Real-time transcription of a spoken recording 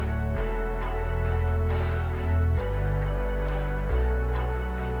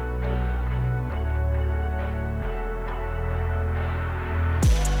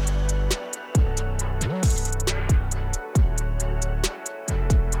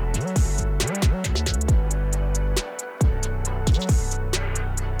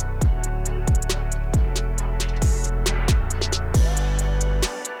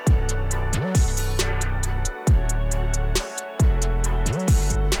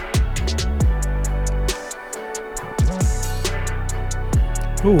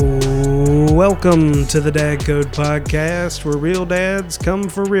Ooh, welcome to the Dad Code Podcast, where real dads come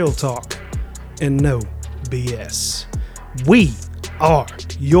for real talk and no BS. We are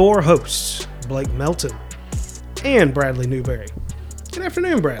your hosts, Blake Melton and Bradley Newberry. Good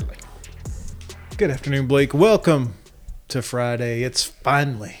afternoon, Bradley. Good afternoon, Blake. Welcome to Friday. It's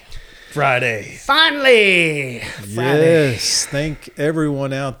finally Friday. Finally! Friday. Yes. Thank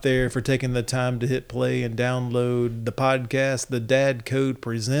everyone out there for taking the time to hit play and download the podcast, The Dad Code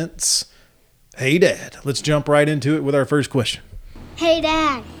Presents. Hey, Dad. Let's jump right into it with our first question. Hey,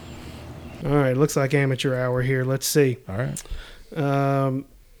 Dad. All right, looks like amateur hour here. Let's see. All right.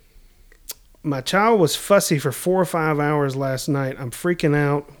 My child was fussy for 4 or 5 hours last night. I'm freaking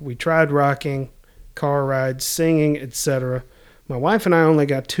out. We tried rocking, car rides, singing, etc. My wife and I only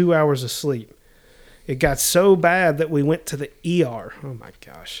got 2 hours of sleep. It got so bad that we went to the ER. Oh my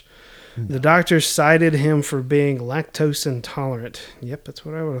gosh. The doctor cited him for being lactose intolerant. Yep, that's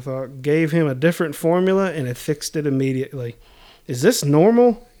what I would have thought. Gave him a different formula and it fixed it immediately. Is this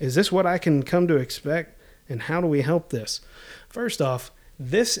normal? Is this what I can come to expect? And how do we help this? First off,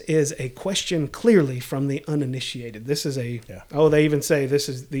 this is a question clearly from the uninitiated. This is they even say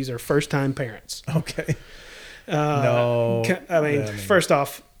these are first-time parents. Okay. First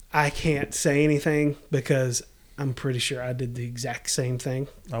off, I can't say anything because I'm pretty sure I did the exact same thing.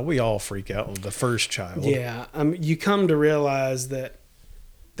 We all freak out with the first child. Yeah. You come to realize that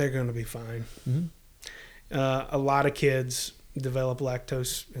they're going to be fine. Mm-hmm. A lot of kids develop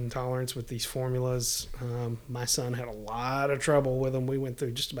lactose intolerance with these formulas. My son had a lot of trouble with them. We went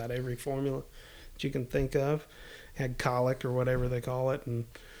through just about every formula that you can think of. Had colic or whatever they call it. And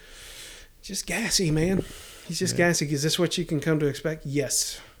just gassy, man. He's just gassy. Is this what you can come to expect?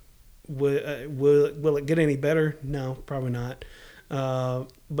 Yes. Will it get any better? No, probably not.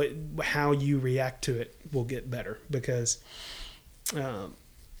 But how you react to it will get better because you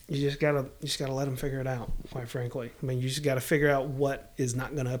just gotta let them figure it out. Quite frankly, I mean, you just gotta figure out what is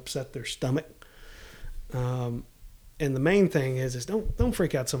not going to upset their stomach. And the main thing is don't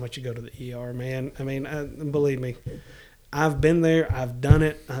freak out so much. You go to the ER, man. I mean, believe me, I've been there. I've done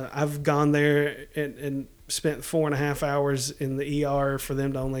it. I've gone there and spent 4.5 hours in the ER for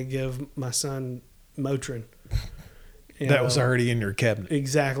them to only give my son Motrin. That was already in your cabinet.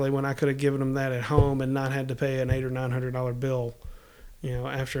 Exactly. When I could have given him that at home and not had to pay an $800 or $900 bill,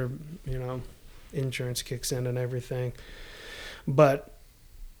 after, insurance kicks in and everything. But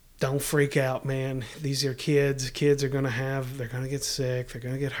don't freak out, man. These are kids. Kids are they're going to get sick. They're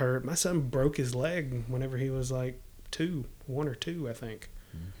going to get hurt. My son broke his leg whenever he was like 1 or 2, I think.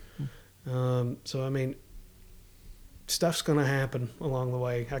 Mm-hmm. So, I mean, stuff's going to happen along the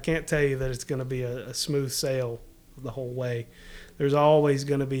way. I can't tell you that it's going to be a smooth sail the whole way. There's always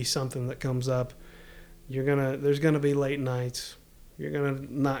going to be something that comes up. There's going to be late nights. You're going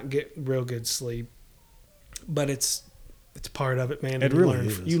to not get real good sleep. But it's part of it, man. It really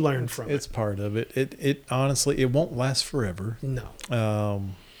is. You learn from it. It's part of it. It honestly, it won't last forever.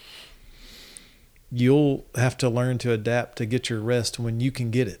 No. You'll have to learn to adapt to get your rest when you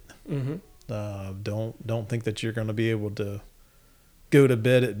can get it. Mm-hmm. Don't think that you're going to be able to go to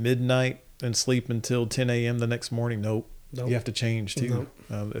bed at midnight and sleep until 10 a.m. the next morning. Nope. You have to change too.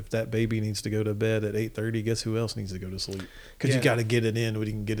 Nope. If that baby needs to go to bed at 8:30, guess who else needs to go to sleep? Because you got to get it in when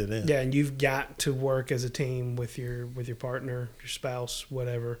you can get it in. Yeah, and you've got to work as a team with your partner, your spouse,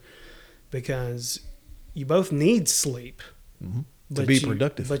 whatever, because you both need sleep. Mm-hmm. To be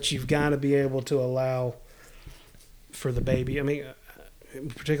productive. But you've got to be able to allow for the baby. I mean,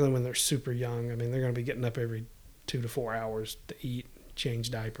 particularly when they're super young. I mean, they're going to be getting up every 2 to 4 hours to eat, change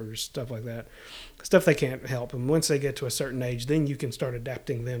diapers, stuff like that. Stuff they can't help. And once they get to a certain age, then you can start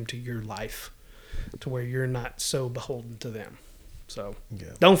adapting them to your life to where you're not so beholden to them. So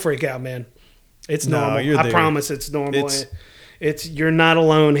Don't freak out, man. It's normal. I promise it's normal. You're not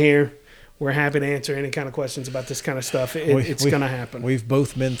alone here. We're happy to answer any kind of questions about this kind of stuff. It's going to happen. We've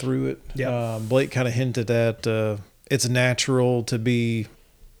both been through it. Yep. Blake kind of hinted at it's natural to be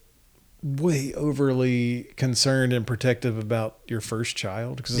way overly concerned and protective about your first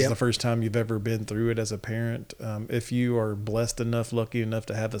child because it's the first time you've ever been through it as a parent. If you are blessed enough, lucky enough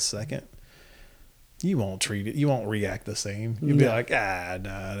to have a second, you won't treat it. You won't react the same. You'll be like,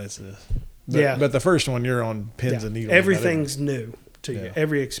 that's it. But the first one, you're on pins and needles. Everything's new to you.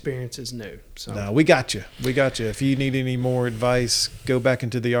 Every experience is new. So no, we got you. If you need any more advice, go back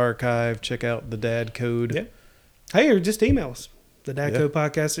into the archive, check out the Dad Code. Yeah. Hey, or just email us. The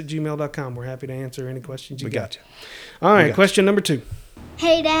dadcodepodcast@gmail.com. We're happy to answer any questions you got. We got you. All right, question number 2.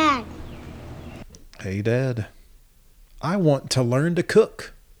 Hey, Dad. Hey, Dad. I want to learn to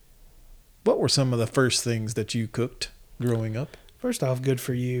cook. What were some of the first things that you cooked growing up? First off, good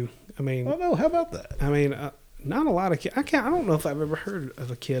for you. I mean, Oh no, how about that? Not a lot of kids. I don't know if I've ever heard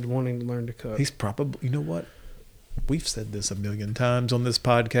of a kid wanting to learn to cook. He's probably, you know what? We've said this a million times on this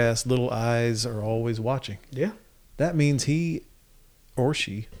podcast. Little eyes are always watching. Yeah. That means he or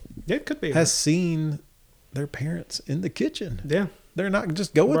she Yeah, it could be. has seen their parents in the kitchen. Yeah. They're not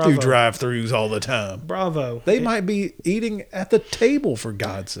just going Bravo. through drive-thrus all the time. Bravo. They might be eating at the table, for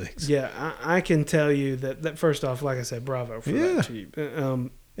God's sakes. Yeah, I can tell you that first off, like I said, bravo for that to you.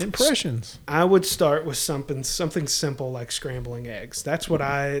 Impressions. I would start with something simple like scrambling eggs. That's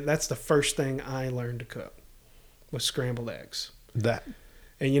the first thing I learned to cook was scrambled eggs. That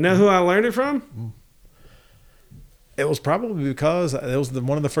And you know who I learned it from? it was probably because it was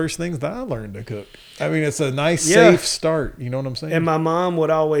one of the first things that I learned to cook. I mean, it's a nice, Yeah. safe start. You know what I'm saying? And my mom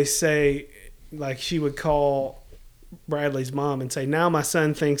would always say, like, she would call Bradley's mom and say, now my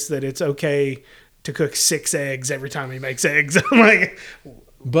son thinks that it's okay to cook 6 eggs every time he makes eggs. I'm like,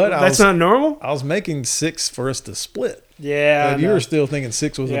 but that's not normal? I was making 6 for us to split. Yeah. But you were still thinking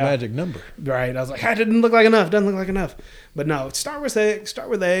 6 was a Yeah. magic number. Right. I was like, that didn't look like enough. Doesn't look like enough. But no, start with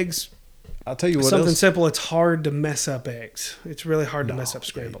eggs. I'll tell you what Something else. simple. It's hard to mess up eggs. It's really hard to No, mess up yeah,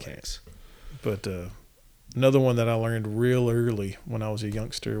 scrambled you can't. eggs. But another one that I learned real early when I was a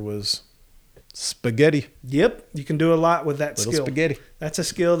youngster was spaghetti. Yep. You can do a lot with that Little skill. spaghetti. That's a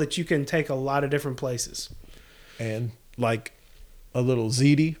skill that you can take a lot of different places. And like a little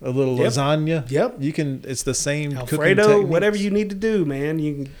ziti, a little Yep. lasagna. Yep. You can, it's the same cooking Alfredo, techniques. whatever you need to do,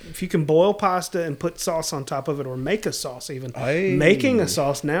 man. If you can boil pasta and put sauce on top of it, or make a sauce even. Hey. Making a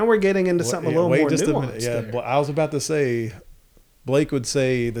sauce. Now we're getting into something a little more nuanced. Yeah, there. I was about to say, Blake would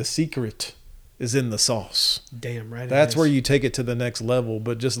say the secret is in the sauce. Damn right. That's where you take it to the next level.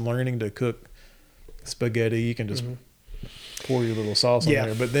 But just learning to cook spaghetti, you can just pour your little sauce on Yeah.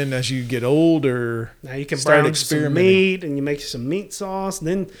 there. But then as you get older, Now you can start brown some experimenting. meat and you make some meat sauce.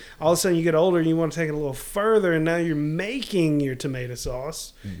 Then all of a sudden you get older and you want to take it a little further, and now you're making your tomato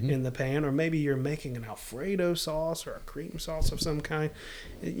sauce in the pan, or maybe you're making an Alfredo sauce or a cream sauce of some kind.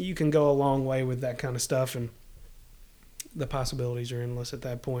 You can go a long way with that kind of stuff, and the possibilities are endless at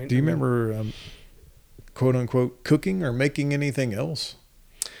that point. Do you remember, quote unquote, cooking or making anything else?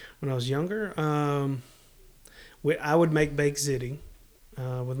 When I was younger, I would make baked ziti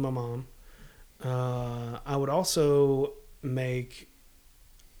with my mom. I would also make,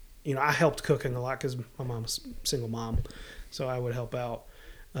 I helped cooking a lot because my mom's a single mom, so I would help out.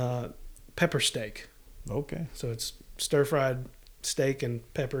 Pepper steak. Okay. So it's stir-fried steak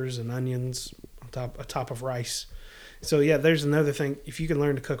and peppers and onions on top of rice. So yeah, there's another thing. If you can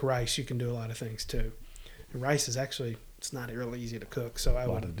learn to cook rice, you can do a lot of things too. And rice is actually, it's not really easy to cook. So I A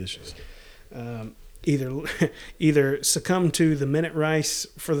lot would of dishes. either succumb to the minute rice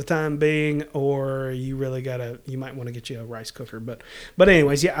for the time being, or you might want to get you a rice cooker. But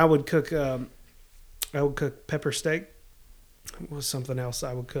anyways, yeah, I would cook pepper steak. What was something else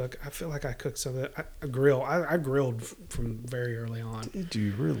I would cook? I feel like I cooked something. I grilled from very early on. Did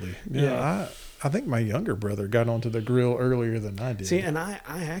you really? Yeah. I think my younger brother got onto the grill earlier than I did. See, and I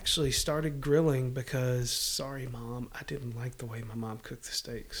actually started grilling because, sorry, Mom, I didn't like the way my mom cooked the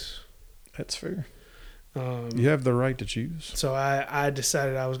steaks. That's fair. You have the right to choose. So I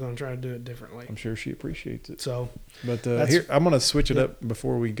decided I was going to try to do it differently. I'm sure she appreciates it. So, But here, I'm going to switch it up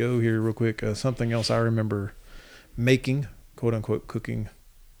before we go here real quick. Something else I remember making, quote unquote, cooking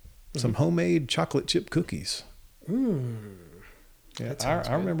some homemade chocolate chip cookies. Yeah,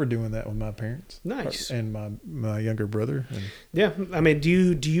 I remember doing that with my parents. Nice. And my younger brother. And yeah, I mean, do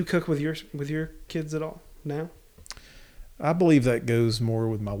you cook with your kids at all now? I believe that goes more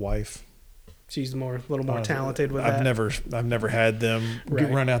with my wife. She's a little more talented with that. I've never had them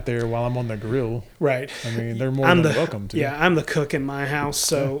run out there while I'm on the grill. Right. I mean, they're more than welcome to. Yeah, I'm the cook in my house,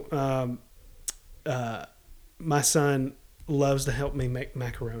 so my son loves to help me make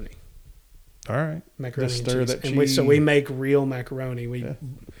macaroni. All right. Macaroni Just and stir cheese. that And cheese. so we make real macaroni.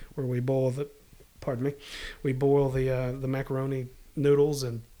 Where we boil we boil the macaroni noodles,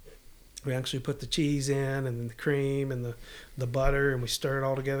 and we actually put the cheese in, and then the cream and the butter, and we stir it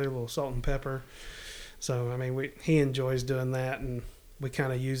all together, a little salt and pepper. So I mean, he enjoys doing that, and we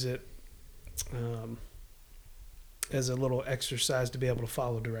kind of use it as a little exercise to be able to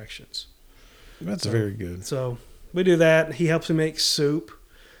follow directions. That's very good. So we do that. He helps me make soup.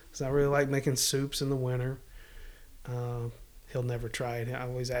 So I really like making soups in the winter. He'll never try it. I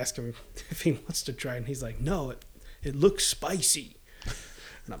always ask him if he wants to try it, and he's like, "No, it looks spicy."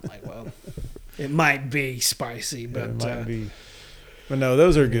 And I'm like, "Well, it might be spicy, but it might be." But no,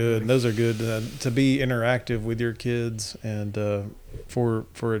 those are good. Those are good to be interactive with your kids, and for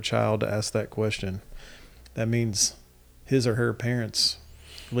a child to ask that question, that means his or her parents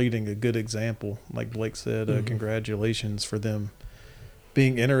leading a good example. Like Blake said, congratulations for them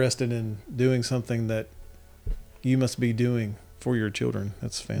being interested in doing something that you must be doing for your children.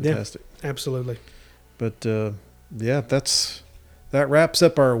 That's fantastic. Yeah, absolutely. But that wraps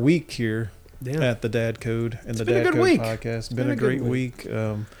up our week here at the Dad Code and the Dad Code podcast. It's been a great week.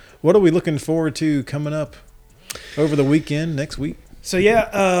 What are we looking forward to coming up over the weekend next week? So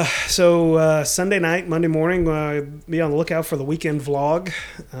Sunday night, Monday morning, be on the lookout for the weekend vlog.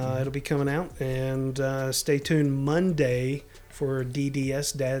 It'll be coming out, and stay tuned Monday for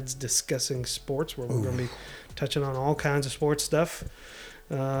DDS, Dads Discussing Sports, where we're going to be touching on all kinds of sports stuff.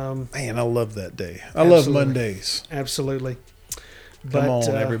 Man, I love that day. I love Mondays. Absolutely. Come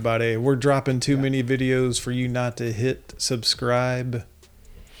on, everybody. We're dropping too many videos for you not to hit subscribe,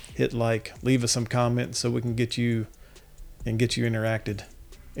 hit like, leave us some comments so we can get you interactive.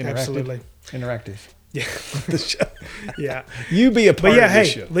 Absolutely. Interactive. Yeah. The show. Yeah. You be a part of the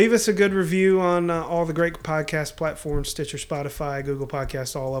show. Leave us a good review on all the great podcast platforms, Stitcher, Spotify, Google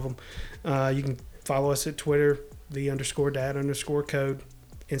Podcasts, all of them. You can follow us at Twitter, _dad_code,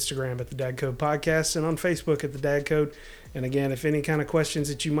 Instagram at the Dad Code Podcast, and on Facebook at the Dad Code. And again, if any kind of questions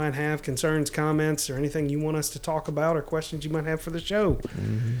that you might have, concerns, comments, or anything you want us to talk about, or questions you might have for the show,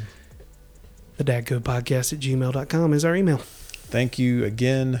 the dadcodepodcast at gmail.com is our email. Thank you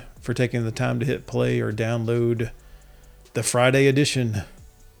again for taking the time to hit play or download the Friday edition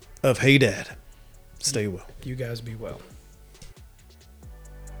of Hey Dad. Stay well. You guys be well.